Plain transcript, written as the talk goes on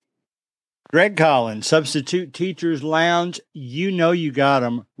Greg Collins, Substitute Teachers Lounge. You know you got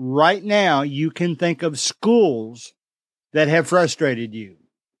them. Right now, you can think of schools that have frustrated you.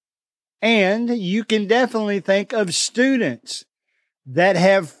 And you can definitely think of students that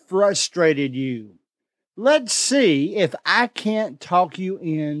have frustrated you. Let's see if I can't talk you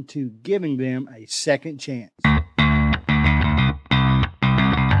into giving them a second chance.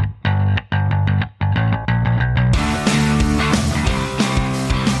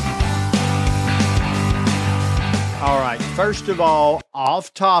 All right, first of all,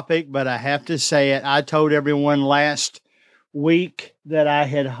 off topic, but I have to say it. I told everyone last week that I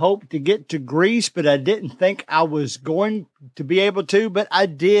had hoped to get to Grease, but I didn't think I was going to be able to, but I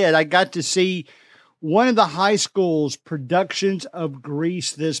did. I got to see one of the high school's productions of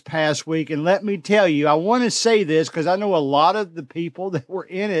Grease this past week. And let me tell you, I want to say this because I know a lot of the people that were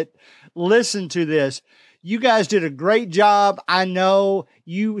in it listen to this. You guys did a great job. I know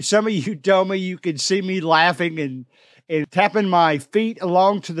some of you told me you could see me laughing and tapping my feet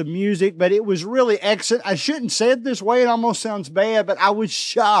along to the music, but it was really excellent. I shouldn't say it this way. It almost sounds bad, but I was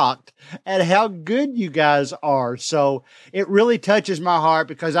shocked at how good you guys are. So it really touches my heart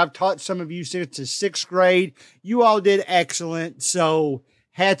because I've taught some of you since the 6th grade. You all did excellent. So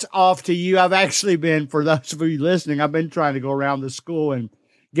hats off to you. I've actually been, for those of you listening, I've been trying to go around the school and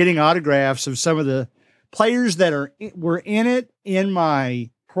getting autographs of some of the players that were in it in my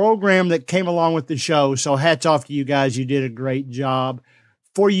program that came along with the show. So hats off to you guys. You did a great job.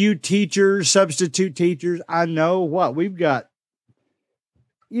 For you teachers, substitute teachers, I know we've got,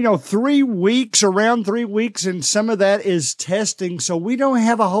 3 weeks, around 3 weeks, and some of that is testing. So we don't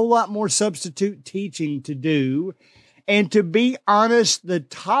have a whole lot more substitute teaching to do. And to be honest, the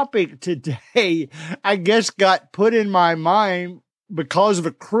topic today, I guess, got put in my mind because of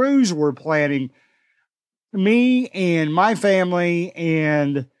a cruise we're planning. Me and my family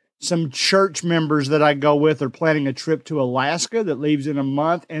and some church members that I go with are planning a trip to Alaska that leaves in a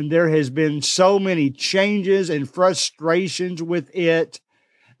month. And there has been so many changes and frustrations with it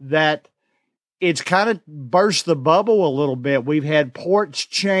that it's kind of burst the bubble a little bit. We've had ports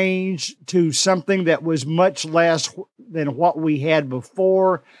change to something that was much less than what we had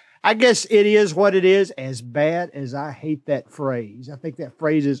before. I guess it is what it is, as bad as I hate that phrase. I think that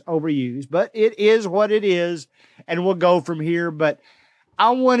phrase is overused, but it is what it is, and we'll go from here. But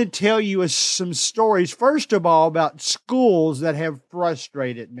I want to tell you some stories, first of all, about schools that have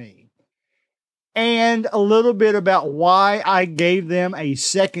frustrated me, and a little bit about why I gave them a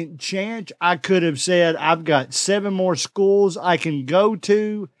second chance. I could have said, I've got 7 more schools I can go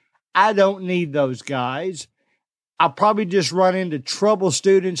to. I don't need those guys. I'll probably just run into trouble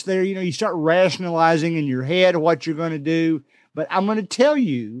students there. You start rationalizing in your head what you're going to do. But I'm going to tell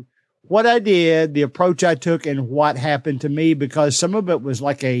you what I did, the approach I took, and what happened to me, because some of it was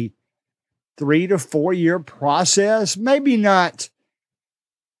like a 3 to 4 year process. Maybe not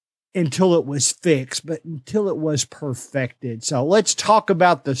until it was fixed, but until it was perfected. So let's talk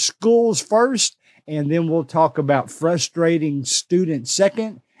about the schools first, and then we'll talk about frustrating students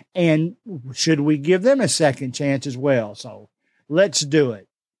second. And should we give them a second chance as well? So let's do it.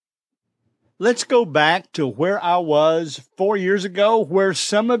 Let's go back to where I was 4 years ago, where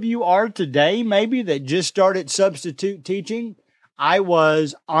some of you are today, maybe that just started substitute teaching. I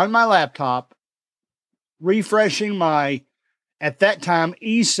was on my laptop refreshing my, at that time,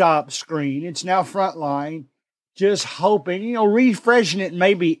 ESOP screen. It's now Frontline. Just hoping, refreshing it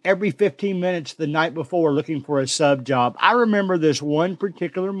maybe every 15 minutes the night before, looking for a sub job. I remember this one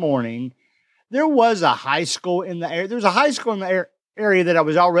particular morning, there was a high school in the area. There was a high school in the area that I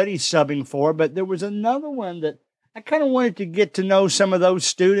was already subbing for, but there was another one that I kind of wanted to get to know some of those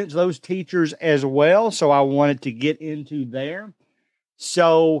students, those teachers as well. So I wanted to get into there.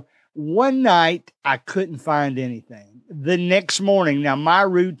 So one night I couldn't find anything. The next morning, now my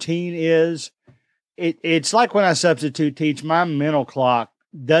routine is, it's like when I substitute teach, my mental clock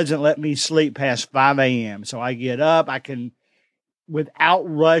doesn't let me sleep past 5 a.m. So I get up, I can, without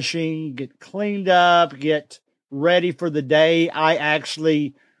rushing, get cleaned up, get ready for the day. I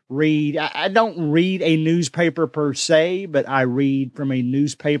actually read. I don't read a newspaper per se, but I read from a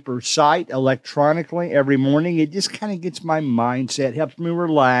newspaper site electronically every morning. It just kind of gets my mindset, helps me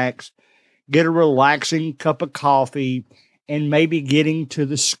relax, get a relaxing cup of coffee, and maybe getting to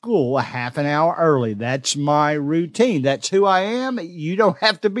the school a half an hour early. That's my routine. That's who I am. You don't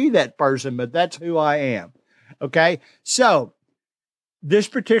have to be that person, but that's who I am. Okay? So this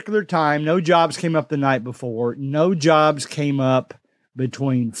particular time, no jobs came up the night before. No jobs came up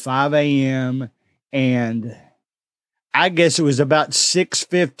between 5 a.m. and I guess it was about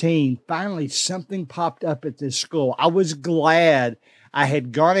 6:15. Finally, something popped up at this school. I was glad I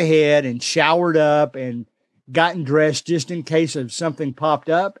had gone ahead and showered up and gotten dressed just in case of something popped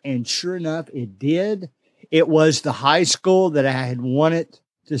up. And sure enough, it did. It was the high school that I had wanted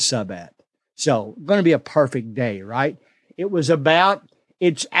to sub at. So going to be a perfect day, right?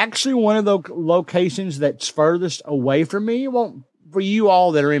 It's actually one of the locations that's furthest away from me. It won't, for you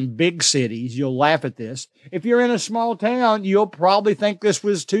all that are in big cities, you'll laugh at this. If you're in a small town, you'll probably think this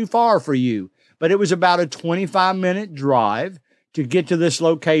was too far for you. But it was about a 25-minute drive to get to this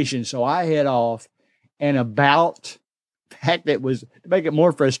location. So I head off, and in fact, it was, to make it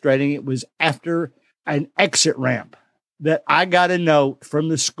more frustrating, it was after an exit ramp that I got a note from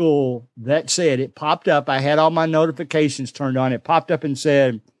the school that said, it popped up. I had all my notifications turned on. It popped up and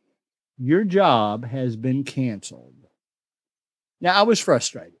said, your job has been canceled. Now, I was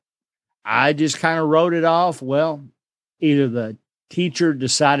frustrated. I just kind of wrote it off. Well, either the teacher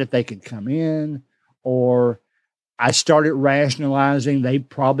decided they could come in, or I started rationalizing they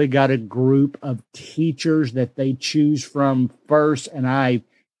probably got a group of teachers that they choose from first, and I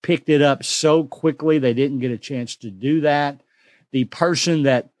picked it up so quickly they didn't get a chance to do that.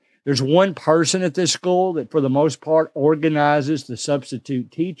 There's one person at this school that for the most part organizes the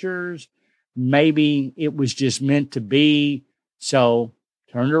substitute teachers. Maybe it was just meant to be. So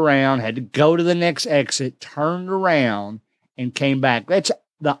turned around, had to go to the next exit, turned around and came back. That's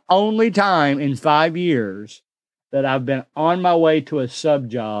the only time in 5 years that I've been on my way to a sub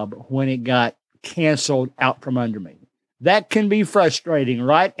job when it got canceled out from under me. That can be frustrating,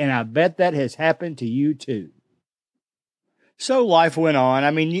 right? And I bet that has happened to you too. So life went on. I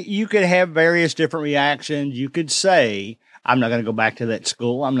mean, you could have various different reactions. You could say, I'm not going to go back to that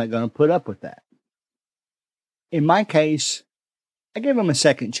school. I'm not going to put up with that. In my case, I gave them a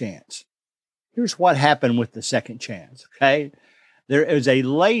second chance. Here's what happened with the second chance, okay? There is a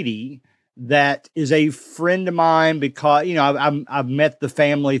lady that is a friend of mine because, I've met the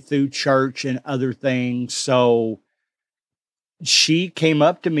family through church and other things. So she came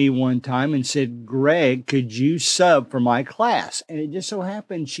up to me one time and said, Greg, could you sub for my class? And it just so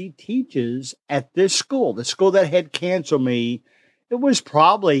happened she teaches at this school, the school that had canceled me. It's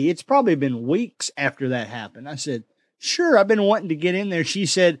probably been weeks after that happened. I said, sure, I've been wanting to get in there. She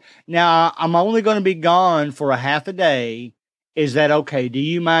said, now I'm only going to be gone for a half a day. Is that okay? Do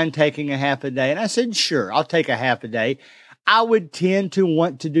you mind taking a half a day? And I said, sure, I'll take a half a day. I would tend to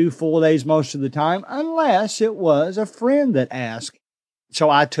want to do full days most of the time, unless it was a friend that asked. So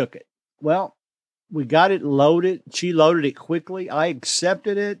I took it. Well, we got it loaded. She loaded it quickly. I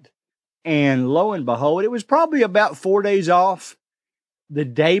accepted it. And lo and behold, it was probably about 4 days off the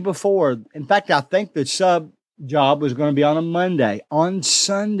day before. In fact, I think the sub job was going to be on a Monday. On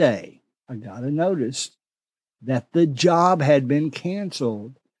Sunday, I got a notice that the job had been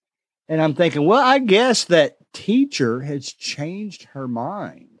canceled. And I'm thinking, well, I guess that teacher has changed her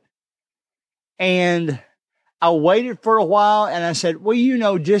mind. And I waited for a while and I said,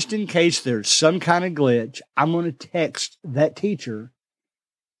 well, just in case there's some kind of glitch, I'm going to text that teacher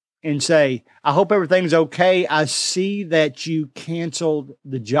and say, I hope everything's okay. I see that you canceled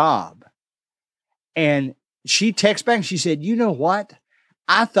the job. And she texted back and she said, you know what?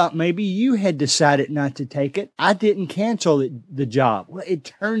 I thought maybe you had decided not to take it. I didn't cancel the job. Well, it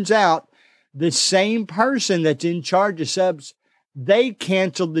turns out the same person that's in charge of subs, they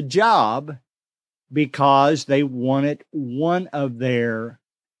canceled the job because they wanted one of their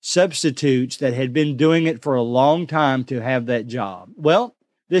substitutes that had been doing it for a long time to have that job. Well,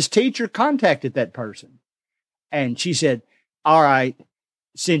 this teacher contacted that person and she said, all right,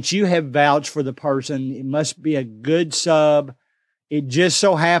 since you have vouched for the person, it must be a good sub. It just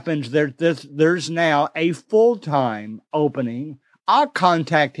so happens there's now a full-time opening. I'll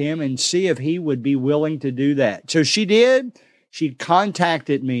contact him and see if he would be willing to do that. So she did. She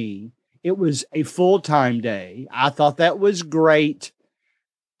contacted me. It was a full-time day. I thought that was great.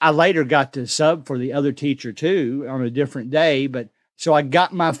 I later got to sub for the other teacher too on a different day. So I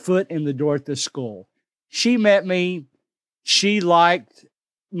got my foot in the door at the school. She met me. She liked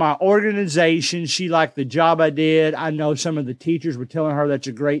my organization. She liked the job I did. I know some of the teachers were telling her that's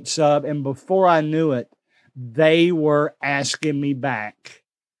a great sub. And before I knew it, they were asking me back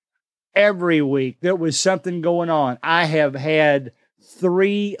every week. There was something going on. I have had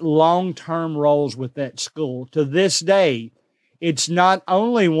 3 long-term roles with that school. To this day, it's not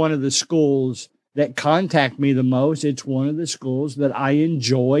only one of the schools that contact me the most, it's one of the schools that I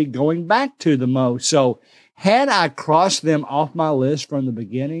enjoy going back to the most. So had I crossed them off my list from the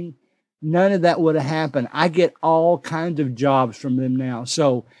beginning, none of that would have happened. I get all kinds of jobs from them now.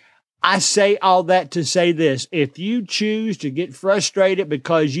 So I say all that to say this. If you choose to get frustrated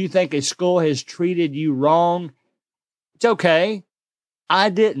because you think a school has treated you wrong, it's okay. I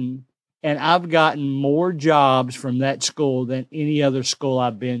didn't, and I've gotten more jobs from that school than any other school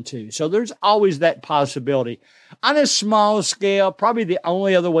I've been to. So there's always that possibility. On a small scale, probably the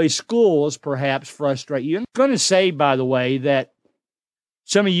only other way schools perhaps frustrate you. I'm going to say, by the way, that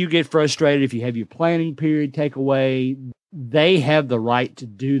some of you get frustrated if you have your planning period take away. They have the right to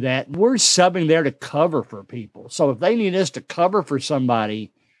do that. We're subbing there to cover for people. So if they need us to cover for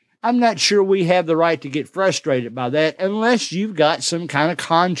somebody, I'm not sure we have the right to get frustrated by that unless you've got some kind of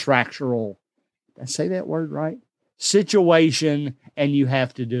contractual, did I say that word right? Situation, and you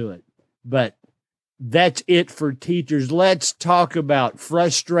have to do it. But that's it for teachers. Let's talk about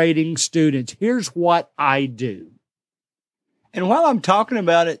frustrating students. Here's what I do. And while I'm talking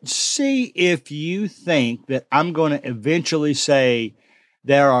about it, see if you think that I'm going to eventually say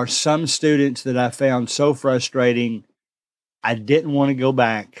there are some students that I found so frustrating, I didn't want to go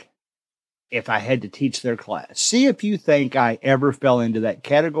back if I had to teach their class. See if you think I ever fell into that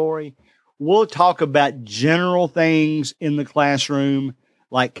category. We'll talk about general things in the classroom,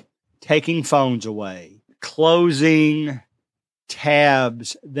 like taking phones away, closing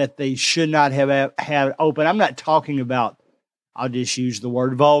tabs that they should not have had open. I'm not talking about, I'll just use the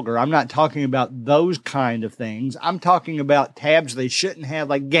word vulgar. I'm not talking about those kind of things. I'm talking about tabs they shouldn't have,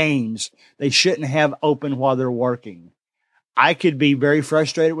 like games they shouldn't have open while they're working. I could be very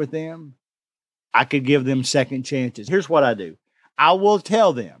frustrated with them. I could give them second chances. Here's what I do. I will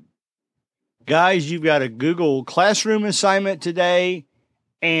tell them, guys, you've got a Google Classroom assignment today,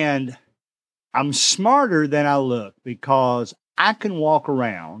 and I'm smarter than I look because I can walk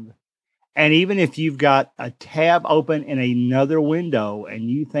around, and even if you've got a tab open in another window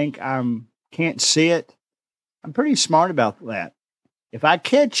and you think I can't see it, I'm pretty smart about that. If I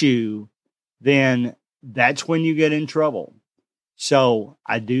catch you, then that's when you get in trouble. So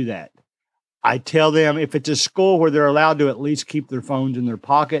I do that. I tell them if it's a school where they're allowed to at least keep their phones in their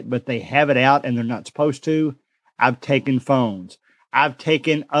pocket, but they have it out and they're not supposed to, I've taken phones. I've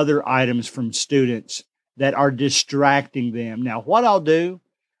taken other items from students that are distracting them. Now, what I'll do,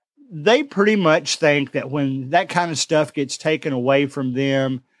 they pretty much think that when that kind of stuff gets taken away from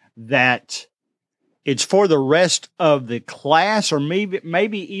them, that it's for the rest of the class or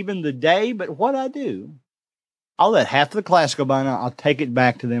maybe even the day. But what I do, I'll let half of the class go by and I'll take it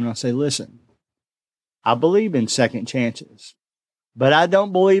back to them and I'll say, listen, I believe in second chances, but I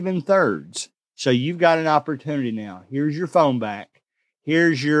don't believe in thirds. So you've got an opportunity now. Here's your phone back.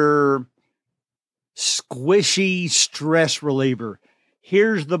 Here's your squishy stress reliever.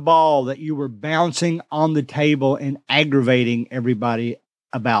 Here's the ball that you were bouncing on the table and aggravating everybody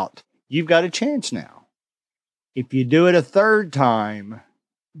about. You've got a chance now. If you do it a third time,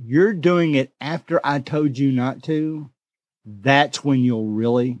 you're doing it after I told you not to. That's when you'll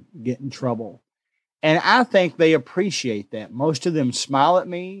really get in trouble. And I think they appreciate that. Most of them smile at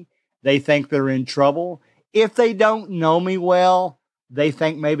me. They think they're in trouble. If they don't know me well, they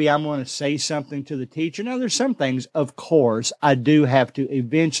think maybe I'm going to say something to the teacher. Now, there's some things, of course, I do have to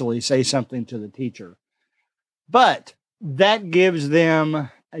eventually say something to the teacher. But that gives them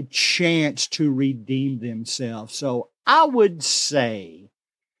a chance to redeem themselves. So I would say,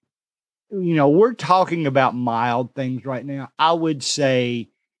 we're talking about mild things right now. I would say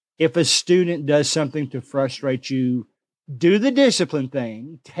if a student does something to frustrate you, do the discipline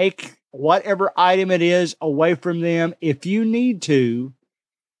thing. Take whatever item it is away from them if you need to,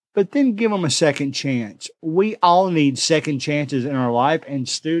 but then give them a second chance. We all need second chances in our life, and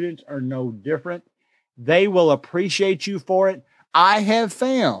students are no different. They will appreciate you for it. I have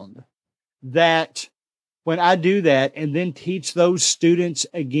found that when I do that and then teach those students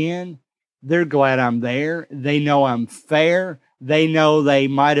again, they're glad I'm there. They know I'm fair. They know they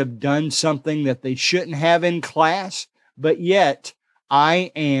might have done something that they shouldn't have in class, but yet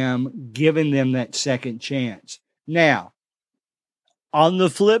I am giving them that second chance. Now, on the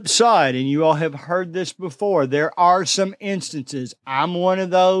flip side, and you all have heard this before, there are some instances. I'm one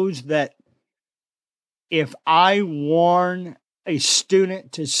of those that if I warn a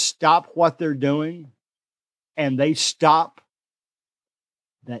student to stop what they're doing and they stop,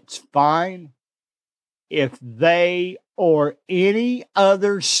 that's fine. If they or any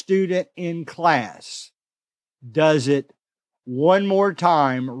other student in class does it one more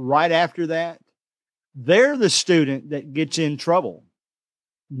time right after that, they're the student that gets in trouble,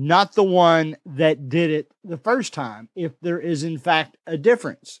 not the one that did it the first time, if there is in fact a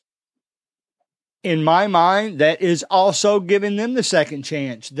difference. In my mind, that is also giving them the second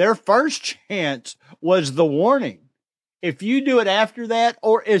chance. Their first chance was the warning. If you do it after that,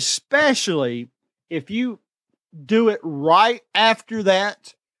 or especially if you do it right after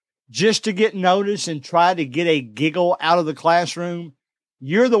that, just to get noticed and try to get a giggle out of the classroom,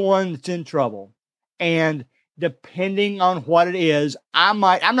 you're the one that's in trouble. And depending on what it is, I'm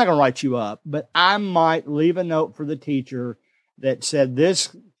not going to write you up, but I might leave a note for the teacher that said,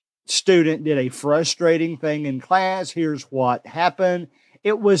 this student did a frustrating thing in class. Here's what happened.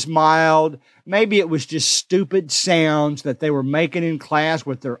 It was mild. Maybe it was just stupid sounds that they were making in class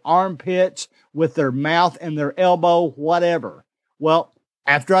with their armpits, with their mouth and their elbow, whatever. Well,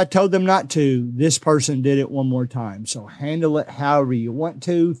 after I told them not to, this person did it one more time. So handle it however you want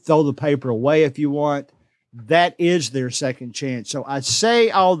to. Throw the paper away if you want. That is their second chance. So I say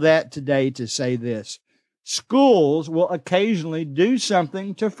all that today to say this. Schools will occasionally do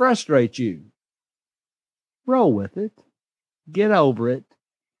something to frustrate you. Roll with it. Get over it.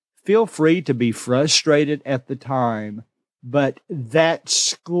 Feel free to be frustrated at the time, but that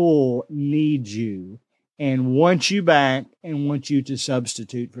school needs you and wants you back and wants you to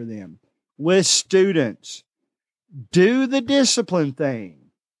substitute for them. With students, do the discipline thing,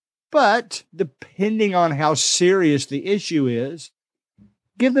 but depending on how serious the issue is,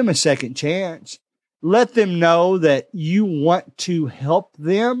 give them a second chance. Let them know that you want to help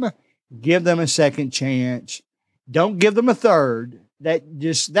them. Give them a second chance. Don't give them a third. That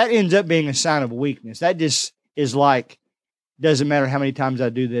ends up being a sign of weakness. That just is like, doesn't matter how many times I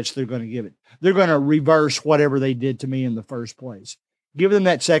do this, they're going to give it. They're going to reverse whatever they did to me in the first place. Give them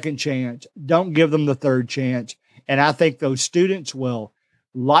that second chance. Don't give them the third chance. And I think those students will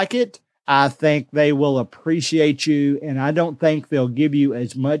like it. I think they will appreciate you. And I don't think they'll give you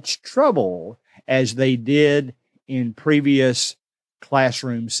as much trouble as they did in previous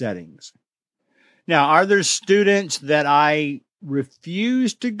classroom settings. Now, are there students that I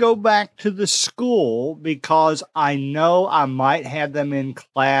refuse to go back to the school because I know I might have them in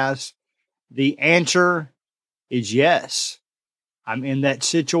class? The answer is yes. I'm in that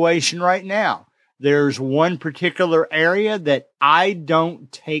situation right now. There's one particular area that I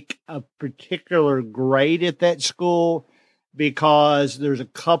don't take a particular grade at that school because there's a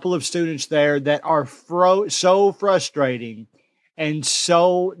couple of students there that are so frustrating and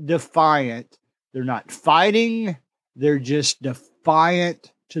so defiant. They're not fighting. They're just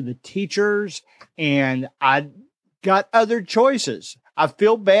defiant to the teachers. And I got other choices. I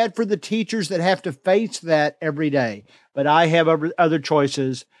feel bad for the teachers that have to face that every day, but I have other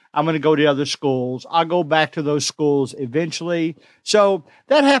choices. I'm going to go to other schools. I'll go back to those schools eventually. So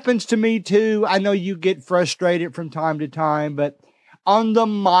that happens to me too. I know you get frustrated from time to time, but on the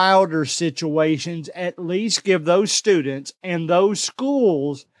milder situations, at least give those students and those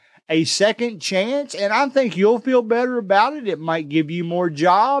schools a second chance, and I think you'll feel better about it. It might give you more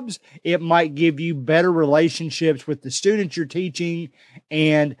jobs. It might give you better relationships with the students you're teaching,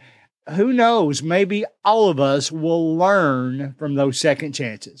 and who knows, maybe all of us will learn from those second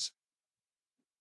chances.